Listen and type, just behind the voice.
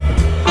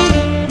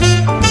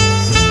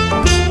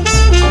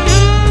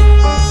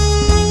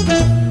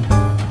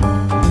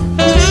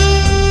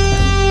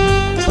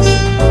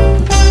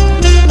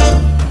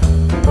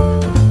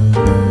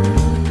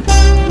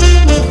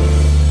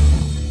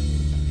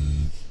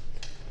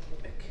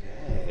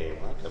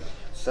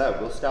So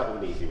we'll start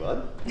with an easy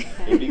one.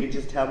 If you could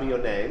just tell me your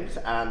names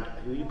and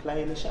who you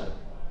play in the show.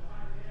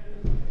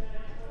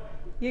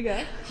 You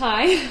go.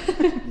 Hi,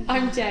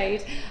 I'm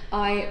Jade.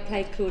 I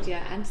play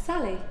Claudia and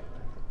Sally.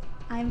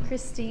 I'm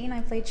Christine. I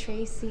play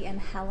Tracy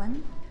and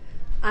Helen.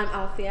 I'm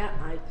Althea.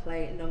 I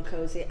play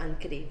Noncozy and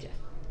Khadija.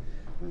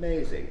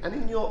 Amazing. And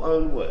in your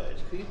own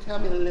words, could you tell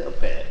me a little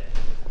bit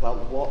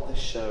about what the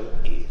show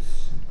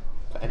is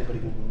for anybody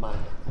who might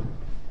not know?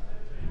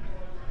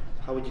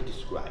 How would you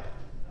describe it?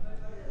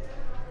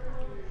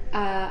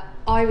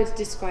 I would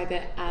describe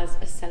it as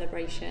a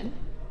celebration,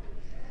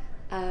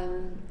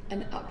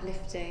 an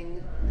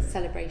uplifting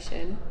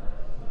celebration.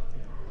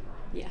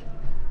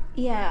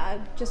 Yeah,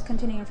 just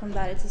continuing from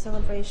that, it's a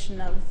celebration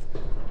of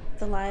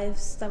the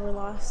lives that were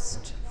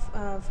lost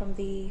from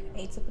the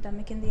AIDS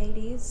epidemic in the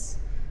 80s.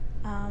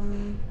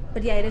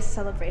 But yeah, it is a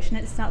celebration.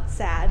 It's not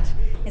sad.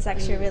 It's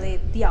actually really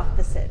the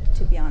opposite,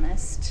 to be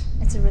honest.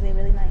 It's a really,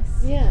 really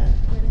nice,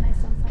 really nice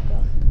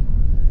ensemble.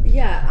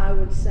 Yeah, I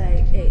would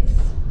say it's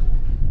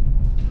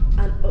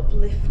an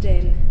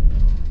uplifting,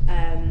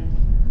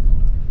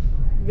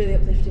 really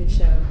uplifting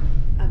show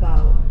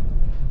about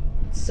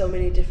so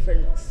many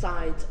different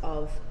sides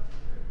of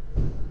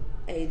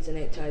AIDS and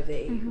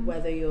HIV,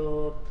 whether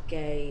you're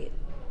gay,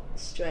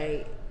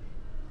 straight,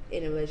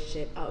 in a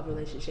relationship, out of a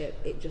relationship.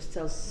 It just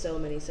tells so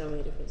many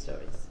different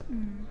stories.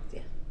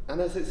 Yeah. And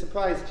has it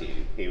surprised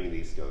you hearing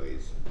these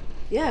stories?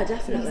 Yeah,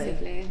 definitely.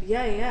 Massively.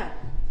 Yeah,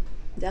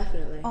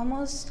 definitely.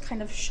 Almost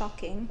kind of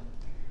shocking.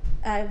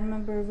 I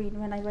remember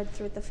when I read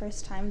through it the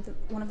first time,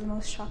 one of the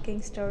most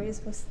shocking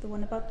stories was the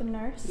one about the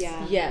nurse.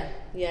 Yeah.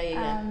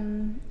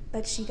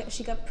 That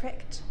she got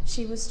pricked.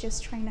 She was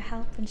just trying to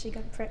help and she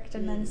got pricked,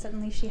 and then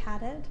suddenly she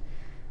had it.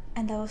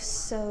 And that was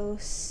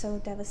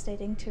so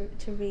devastating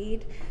to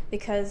read,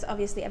 because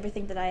obviously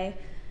everything that I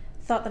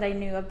thought that I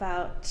knew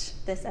about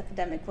this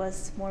epidemic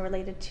was more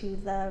related to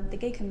the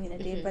gay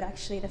community, but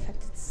actually it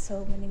affected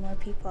so many more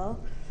people.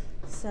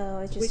 So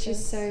it just Which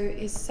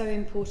is so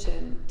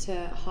important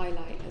to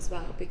highlight as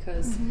well,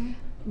 because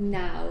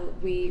now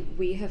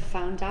we have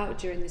found out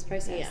during this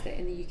process that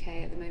in the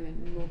UK at the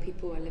moment more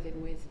people are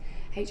living with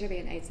HIV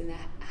and AIDS than there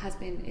has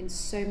been in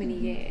so many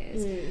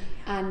years,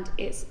 and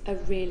it's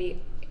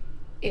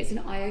an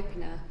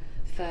eye-opener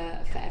for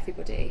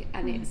everybody,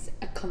 and it's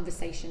a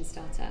conversation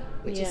starter,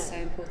 which is so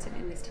important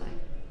in this time.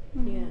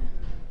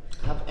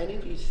 Have any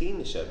of you seen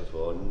the show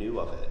before or knew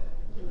of it?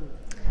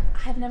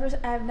 I've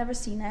never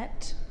seen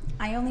it.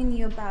 I only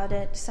knew about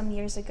it some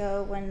years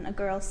ago when a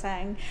girl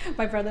sang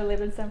My Brother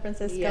Lived in San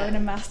Francisco in a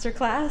master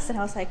class, and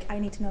I was like, I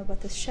need to know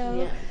about this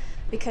show,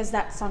 because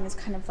that song is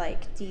kind of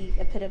like the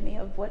epitome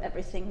of what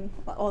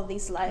all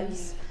these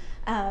lives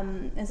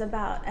is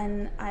about.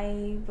 And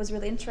I was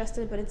really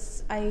interested, but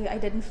I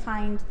didn't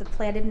find the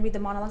play. I didn't read the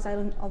monologues. I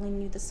only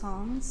knew the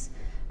songs.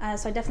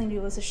 So I definitely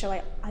knew it was a show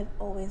I've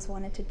always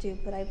wanted to do,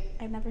 but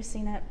I've never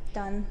seen it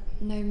done.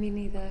 No, me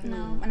neither.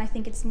 No, and I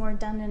think it's more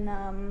done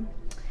in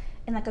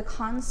like a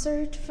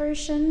concert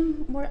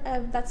version. More,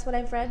 that's what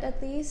I've read, at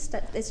least.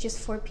 That it's just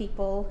 4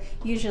 people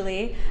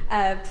usually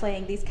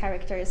playing these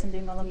characters and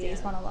doing all of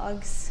these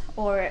monologues.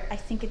 Or I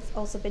think it's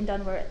also been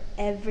done where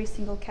every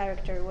single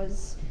character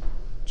was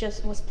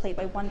played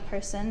by one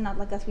person, not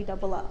like as we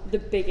double up. The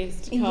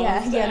biggest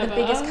cast the ever.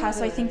 biggest cast.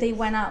 So I think they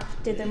went up,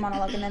 did their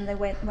monologue, and then they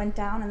went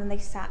down, and then they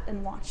sat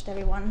and watched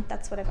everyone.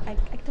 That's what I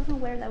don't know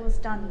where that was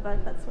done,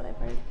 but that's what I've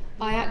heard.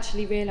 I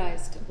actually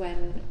realised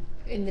when,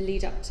 in the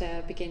lead up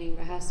to beginning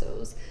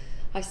rehearsals,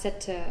 I said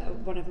to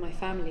one of my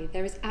family,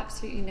 there is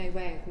absolutely no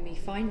way of me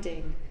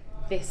finding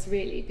this,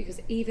 really,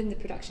 because even the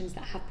productions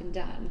that have been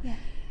done,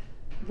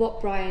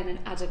 what Brian and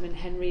Adam and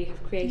Henry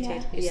have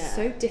created is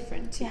so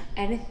different to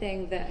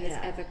anything that has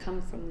ever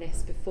come from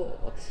this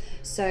before.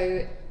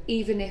 So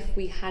even if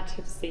we had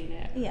have seen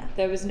it,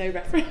 there was no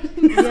reference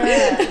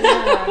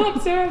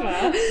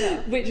whatsoever,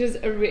 which was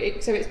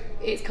so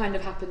it's kind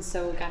of happened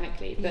so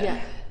organically,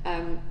 but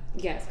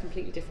it's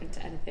completely different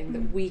to anything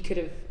that we could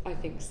have, I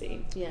think,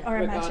 seen or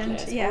imagined.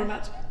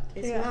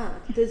 It's mad.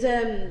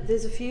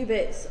 There's a few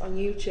bits on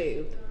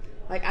YouTube,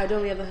 like I'd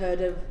only ever heard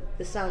of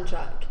the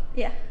soundtrack,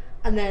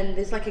 and then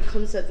there's like a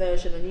concert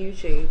version on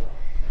YouTube,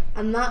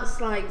 and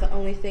that's like the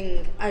only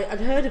thing I'd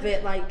heard of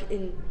it, like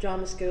in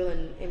drama school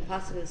and in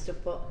passing and stuff,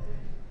 but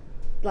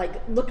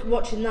like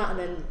watching that and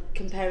then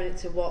comparing it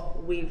to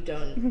what we've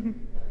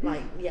done,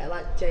 like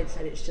Jade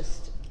said, it's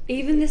just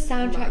even the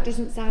soundtrack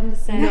doesn't sound the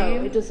same.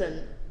 No, it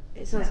doesn't.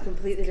 It sounds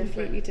completely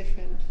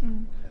different.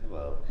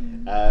 Well,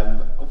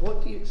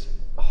 what do you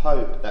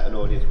hope that an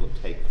audience will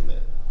take from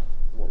it?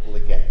 What will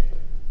they get?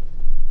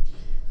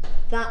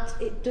 That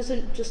it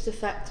doesn't just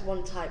affect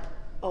one type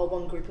or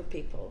one group of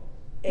people.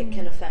 It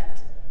can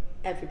affect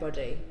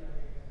everybody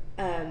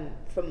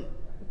from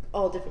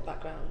all different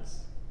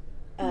backgrounds,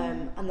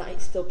 and that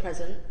it's still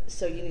present,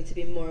 so you need to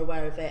be more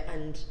aware of it,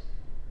 and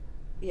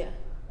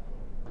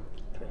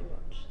pretty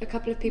much. A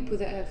couple of people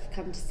that have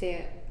come to see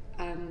it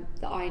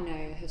that I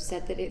know have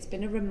said that it's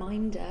been a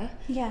reminder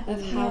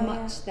of how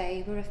much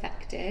they were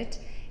affected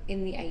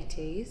in the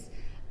 80s,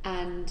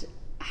 and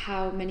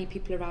how many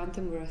people around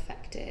them were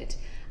affected,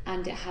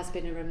 and it has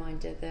been a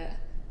reminder that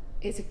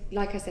it's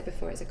like I said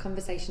before, it's a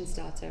conversation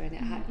starter,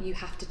 and you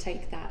have to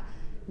take that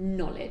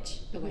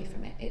knowledge away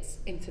from it. It's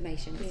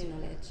information, it's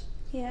knowledge.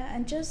 Yeah,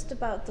 and just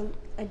about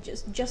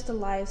just the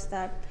lives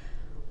that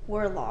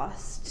were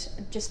lost.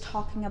 Just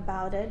talking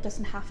about it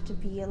doesn't have to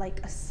be like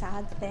a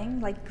sad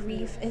thing. Like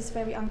grief is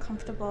very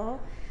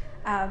uncomfortable,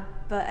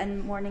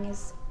 and mourning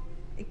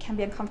it can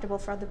be uncomfortable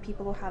for other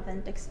people who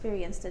haven't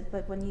experienced it.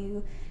 But when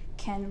you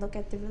can look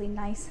at the really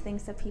nice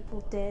things that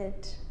people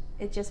did,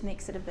 it just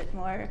makes it a bit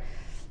more,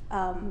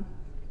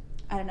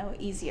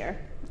 easier,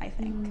 I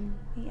think.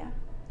 Yeah.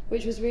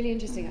 Which was really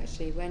interesting,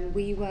 actually, when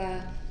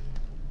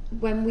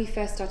we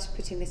first started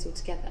putting this all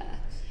together.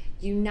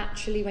 You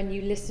naturally, when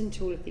you listen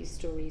to all of these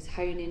stories,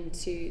 hone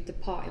into the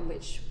part in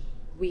which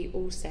we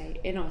all say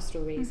in our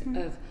stories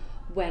of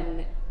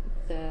when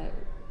the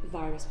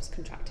virus was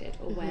contracted,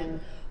 or when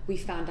we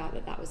found out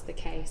that was the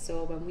case,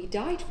 or when we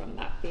died from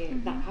that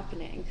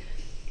happening.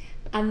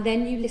 And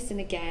then you listen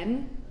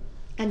again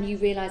and you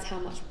realise how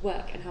much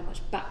work and how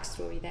much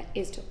backstory there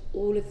is to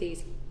all of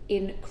these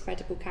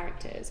incredible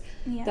characters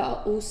that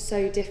are all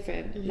so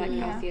different, like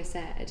Althea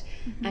said,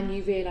 and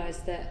you realise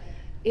that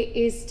it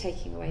is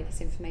taking away this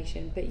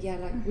information, but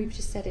like we've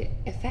just said, it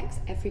affects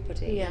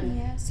everybody.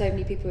 So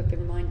many people have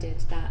been reminded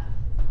that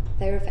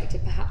they're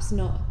affected, perhaps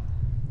not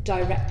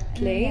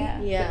directly,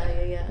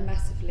 but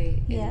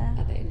massively in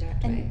other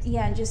indirect ways.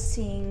 And just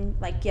seeing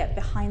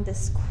behind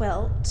this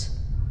quilt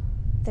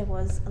there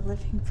was a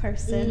living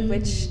person,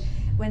 which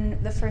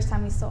when the first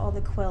time we saw all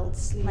the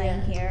quilts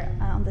laying here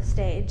on the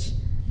stage,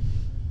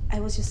 I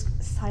was just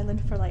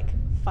silent for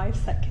 5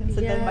 seconds,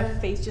 and then my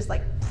face just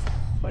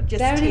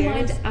bearing in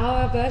mind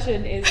our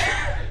version is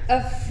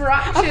a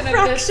fraction of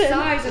the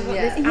size of what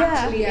this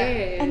actually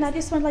is. And I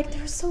just went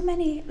there are so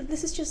many.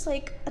 This is just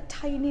a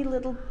tiny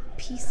little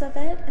piece of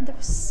it, and there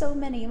were so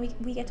many, and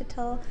we get to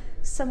tell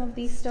some of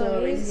these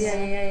stories.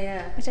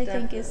 Which I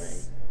think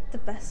is the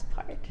best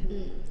part.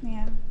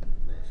 Yeah.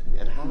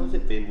 And how has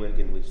it been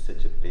working with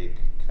such a big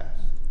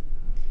cast?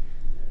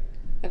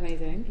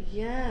 Amazing.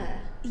 Yeah,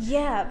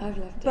 I've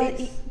loved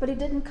it. But it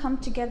didn't come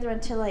together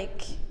until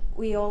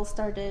we all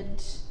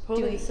started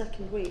probably the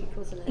second week,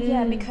 wasn't it?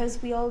 Yeah,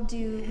 because we all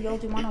do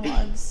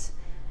monologues,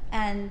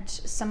 and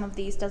some of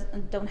these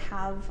don't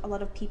have a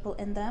lot of people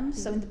in them.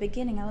 So in the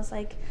beginning, I was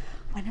like,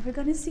 when are we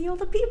going to see all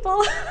the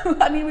people?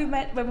 I mean, we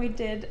met when we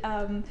did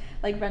run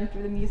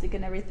through the music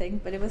and everything,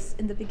 but it was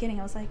in the beginning,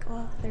 I was like,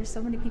 oh, there's so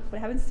many people, I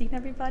haven't seen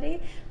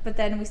everybody. But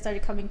then we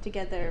started coming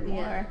together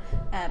more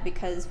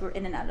because we're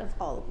in and out of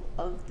all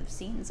of the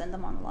scenes and the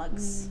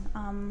monologues.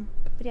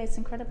 But yeah, it's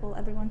incredible.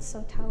 Everyone's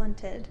so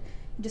talented.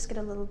 You just get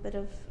a little bit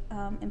of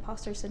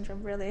imposter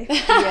syndrome, really.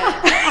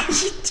 Yeah.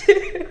 You do.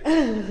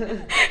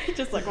 You're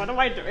just what am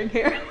I doing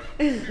here?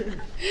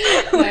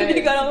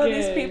 You got all of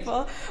these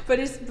people, but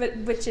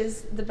which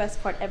is the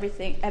best part.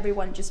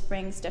 Everyone just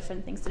brings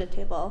different things to the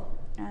table,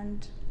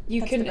 and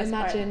you couldn't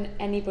imagine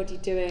anybody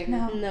doing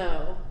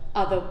no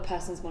other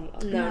person's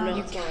monologue. No,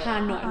 you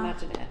cannot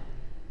imagine it.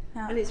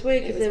 No. And it's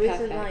weird because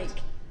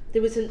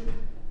there isn't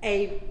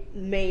a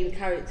main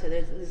character.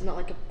 There's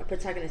not a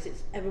protagonist.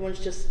 It's everyone's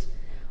just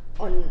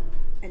on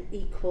an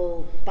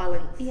equal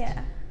balance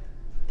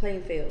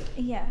playing field,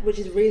 which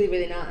is really,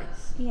 really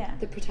nice.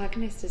 The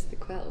protagonist is the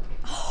quilt.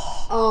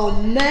 Oh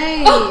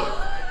mate.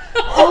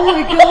 Oh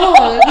my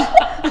god.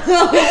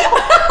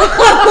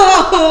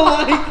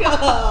 Oh my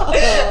god.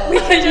 You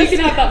can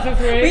have that for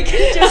free. We can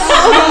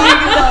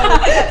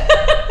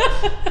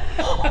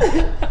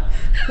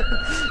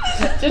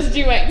just just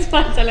you wait till I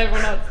tell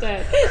everyone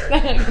upstairs.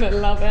 They're not gonna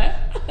love it.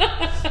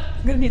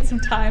 I'm gonna need some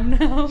time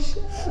now.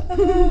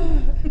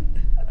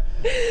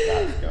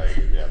 That's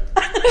going, yeah.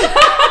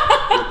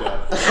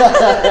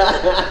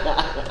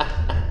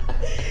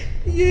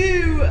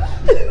 You!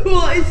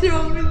 What is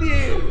wrong with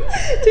you?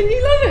 Didn't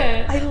you love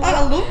it? I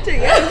loved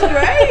it. Yeah, it was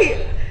great.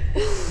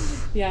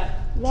 Yeah.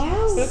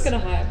 Wow. Scott's gonna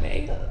hire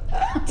me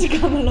to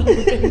come along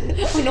with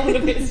him on all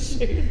of his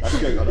shoots. That's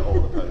going on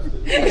all the posters.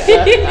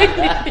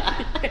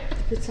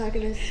 The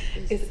protagonist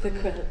is the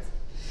quilt.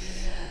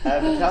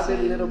 Tell me a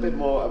little bit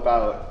more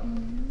about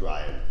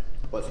Brian.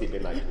 What's he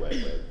been like to work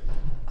with?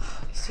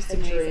 It's just a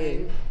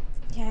dream.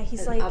 Yeah,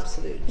 he's an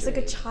absolute he's dream.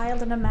 A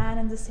child and a man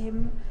in the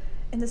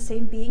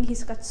same being.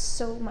 He's got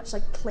so much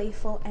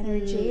playful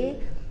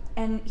energy,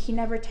 and he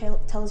never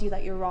tells you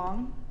that you're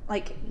wrong.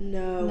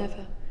 No,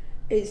 never.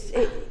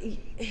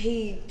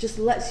 He just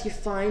lets you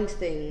find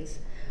things,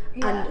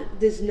 and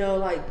there's no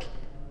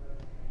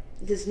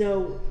maybe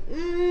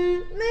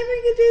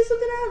we could do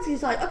something else.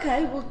 He's like,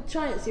 okay, we'll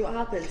try it and see what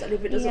happens, and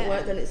if it doesn't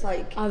work, then it's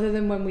other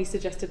than when we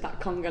suggested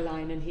that conga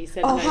line and he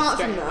said apart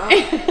no from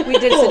that, we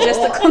did suggest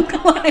the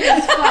conga line.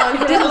 It's fine.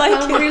 He didn't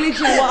like it. Really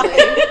gently.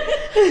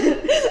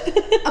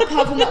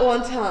 Apart from that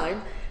one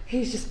time,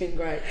 He's just been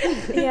great.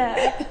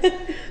 Yeah.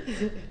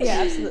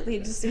 Yeah, absolutely.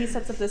 He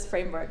sets up this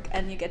framework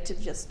and you get to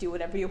just do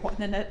whatever you want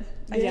in it.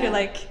 I feel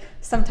like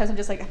sometimes I'm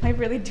just like, am I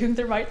really doing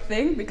the right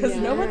thing? Because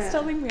no one's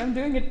telling me I'm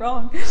doing it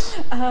wrong.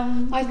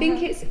 I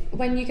think it's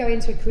when you go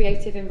into a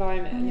creative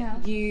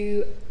environment,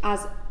 you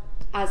as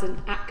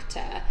an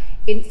actor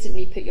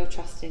instantly put your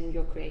trust in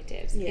your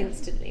creatives,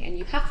 instantly, and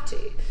you have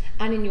to,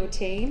 and in your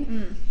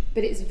team.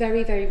 But it's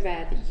very, very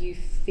rare that you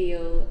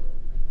feel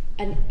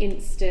an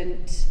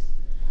instant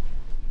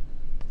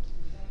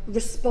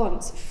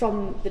response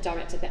from the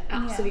director that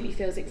absolutely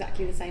feels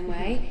exactly the same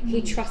way.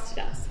 He trusted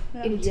us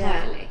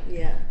entirely.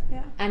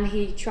 And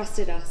he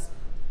trusted us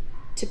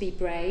to be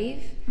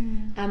brave,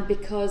 and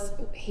because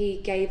he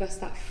gave us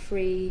that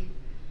free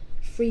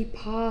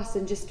pass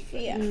and just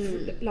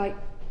like,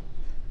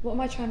 what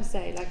am I trying to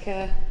say? Like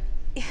I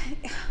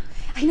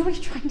know what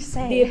you're trying to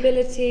say. The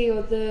ability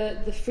or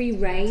the free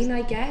reign,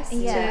 I guess,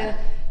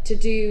 to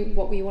do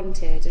what we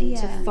wanted and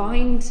to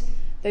find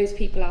those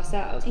people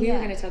ourselves. We were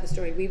going to tell the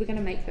story. We were going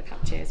to make the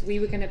patches. We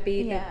were going to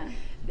be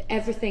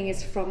everything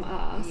is from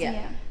us.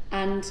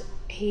 And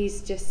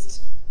he's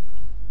just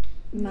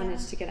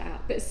managed to get it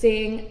out. But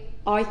seeing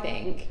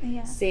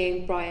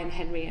Brian,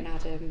 Henry and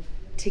Adam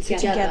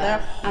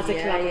together as a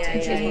collaborative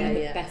is one of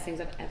the best things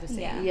I've ever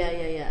seen.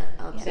 Absolutely.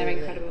 They're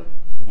incredible.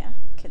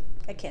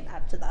 I can't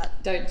add to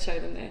that. Don't show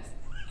them this.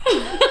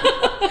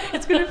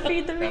 It's going to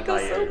feed the ego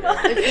so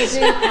much.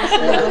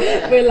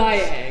 We're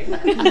lying.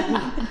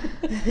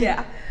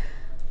 Yeah.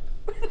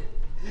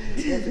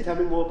 So tell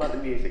me more about the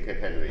music of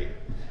Henry.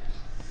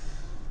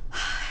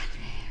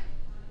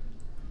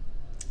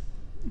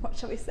 What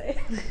shall we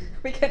say?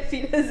 We can't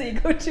feed his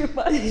ego too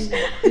much.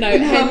 No,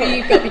 Henry,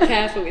 you've got to be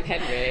careful with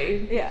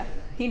Henry. Yeah,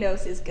 he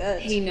knows he's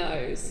good. He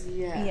knows.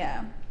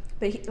 Yeah.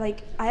 But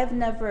I have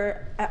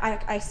never,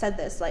 I said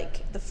this,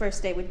 like, the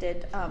first day we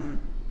did,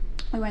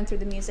 we went through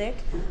the music.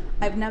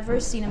 I've never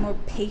seen a more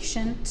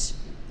patient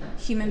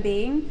human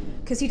being,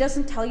 because he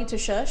doesn't tell you to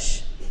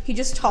shush. He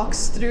just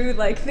talks through,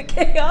 like, the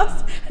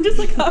chaos and just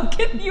like, how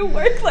can you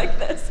work like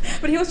this?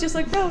 But he was just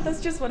like, no,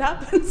 that's just what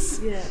happens.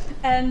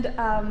 And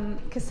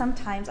because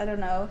sometimes, I don't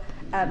know,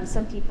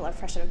 some people are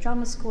fresh out of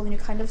drama school and you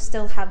kind of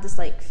still have this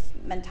like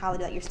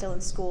mentality that you're still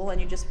in school and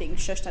you're just being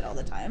shushed at all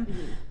the time.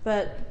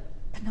 But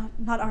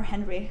not our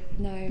Henry.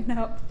 No.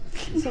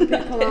 Some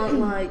people aren't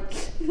like,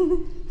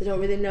 they don't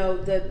really know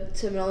the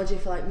terminology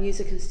for like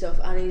music and stuff,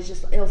 and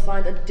he'll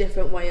find a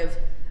different way of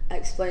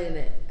explaining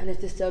it, and if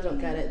they still don't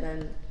get it,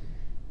 then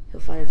he'll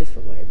find a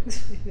different way of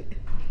explaining it.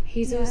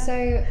 He's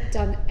also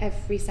done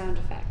every sound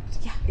effect.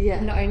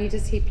 Not only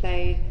does he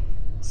play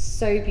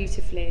so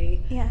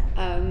beautifully,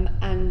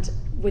 and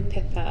with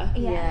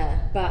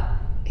Pippa, but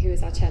who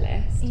is our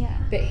cellist,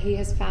 but he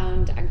has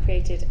found and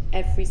created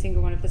every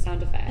single one of the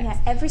sound effects.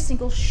 Every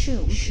single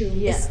shoom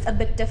is a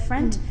bit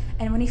different.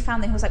 And when he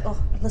found them, he was like, oh,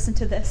 listen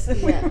to this.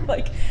 And we were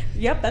like,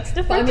 yep, that's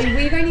different. But I mean,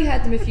 we've only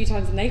heard them a few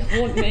times and they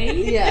haunt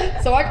me.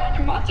 So I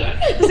can't imagine.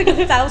 There's like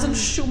 1,000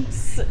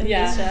 shooms in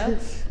this show.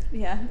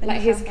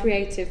 Like his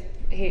creative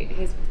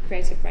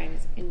brain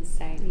is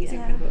insane. He's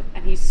incredible.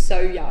 And he's so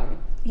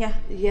young. Yeah,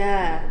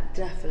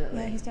 definitely.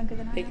 Yeah, he's younger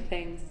than I am. Big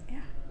things.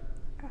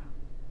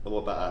 And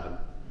what about Adam?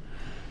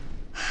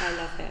 I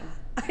love him.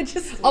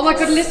 Oh my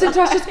god, listen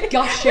to us just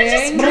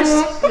gushing.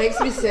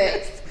 Makes me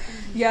sick.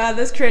 Yeah,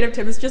 this creative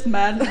team is just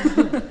mad.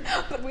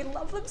 But we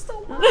love them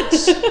so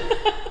much.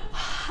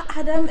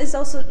 Adam is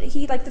also,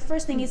 the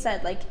first thing he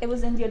said, like, it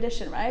was in the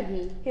audition, right?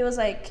 He was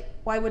like,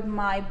 why would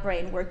my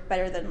brain work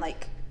better than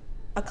like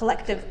a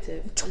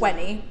collective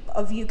 20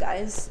 of you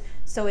guys?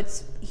 So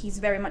he's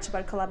very much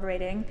about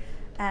collaborating,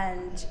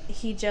 and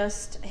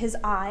his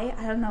eye,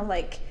 I don't know,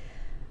 like,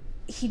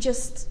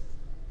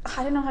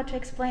 I don't know how to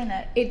explain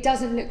it. It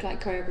doesn't look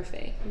like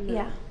choreography.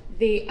 No.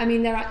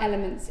 There are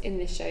elements in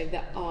this show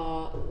that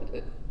are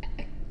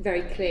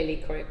very clearly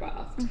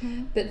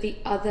choreographed, but the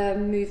other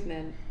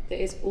movement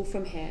that is all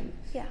from him,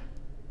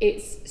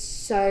 it's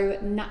so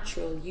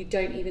natural. You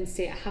don't even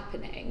see it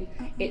happening.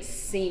 It's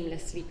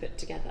seamlessly put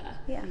together.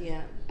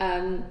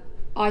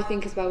 I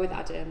think as well with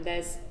Adam,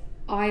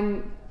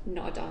 I'm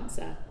not a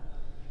dancer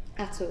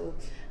at all,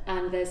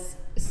 and there's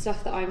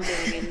stuff that I'm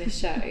doing in this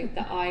show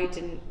that I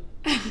didn't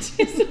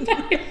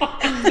anticipate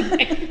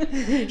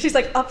happening. She's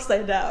like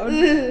upside down.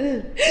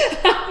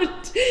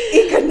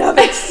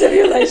 Economic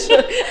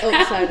simulation.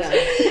 Upside down.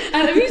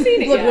 And have you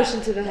seen it Blood yet?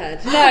 rushing to the head.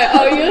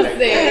 No, you'll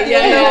see.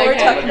 We're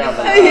talking about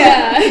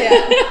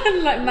that.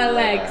 Like my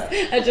legs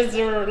are just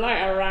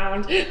like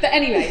around. But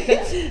anyway, it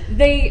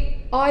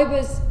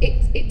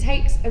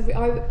takes I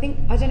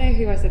don't know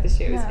who I said this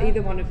to, it was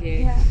either one of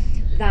you,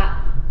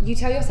 that you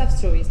tell yourself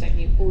stories, don't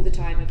you, all the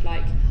time of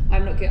like,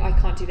 I'm not good, I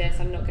can't do this,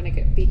 I'm not going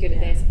to be good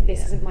at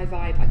this isn't my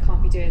vibe, I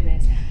can't be doing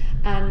this.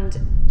 And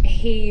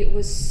he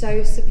was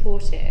so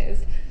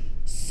supportive,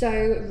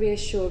 so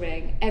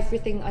reassuring.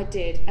 Everything I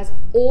did, as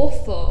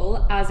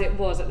awful as it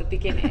was at the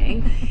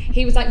beginning,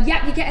 he was like,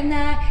 yep, you're getting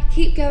there,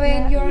 keep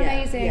going, you're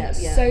amazing.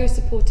 So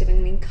supportive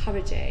and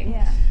encouraging.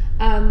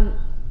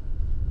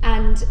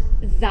 And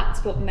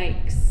that's what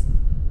makes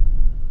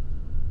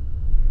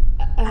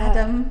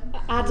Adam,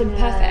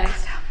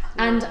 perfect. Adam.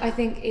 And I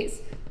think it's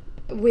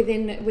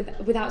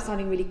without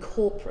sounding really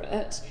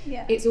corporate,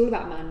 it's all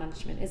about man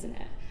management, isn't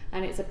it?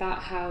 And it's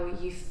about how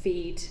you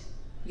feed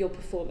your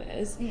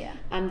performers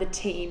and the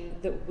team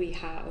that we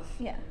have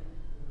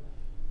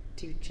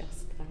do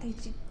just that. They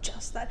do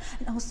just that.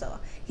 And also,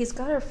 he's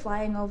got her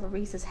flying over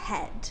Reese's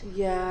head.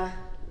 Yeah.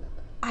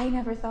 I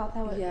never thought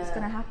that was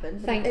going to happen.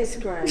 Thanks. It's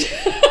great.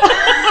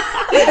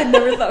 I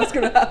never thought it was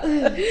going to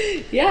happen.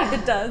 Yeah.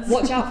 It does.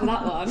 Watch out for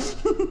that one.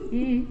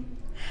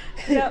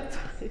 Yep.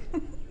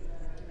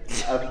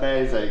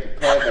 Amazing.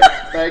 Perfect.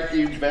 Thank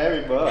you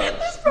very much.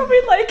 It's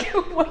probably like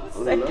 1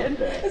 second.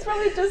 It's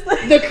probably just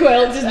the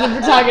quilt is the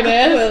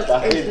protagonist.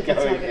 That is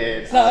going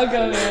in. That'll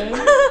go in.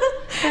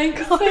 Thank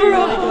you so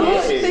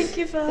much. Thank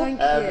you, Phil.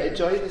 Thank you.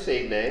 Enjoy this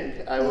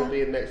evening. I will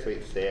be in next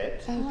week to see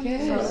it.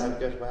 Okay. So I hope it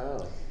goes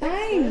well.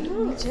 Thanks.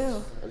 Me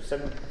too. And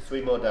send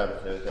 3 more down.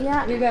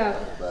 Yeah. We will.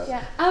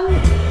 Yeah.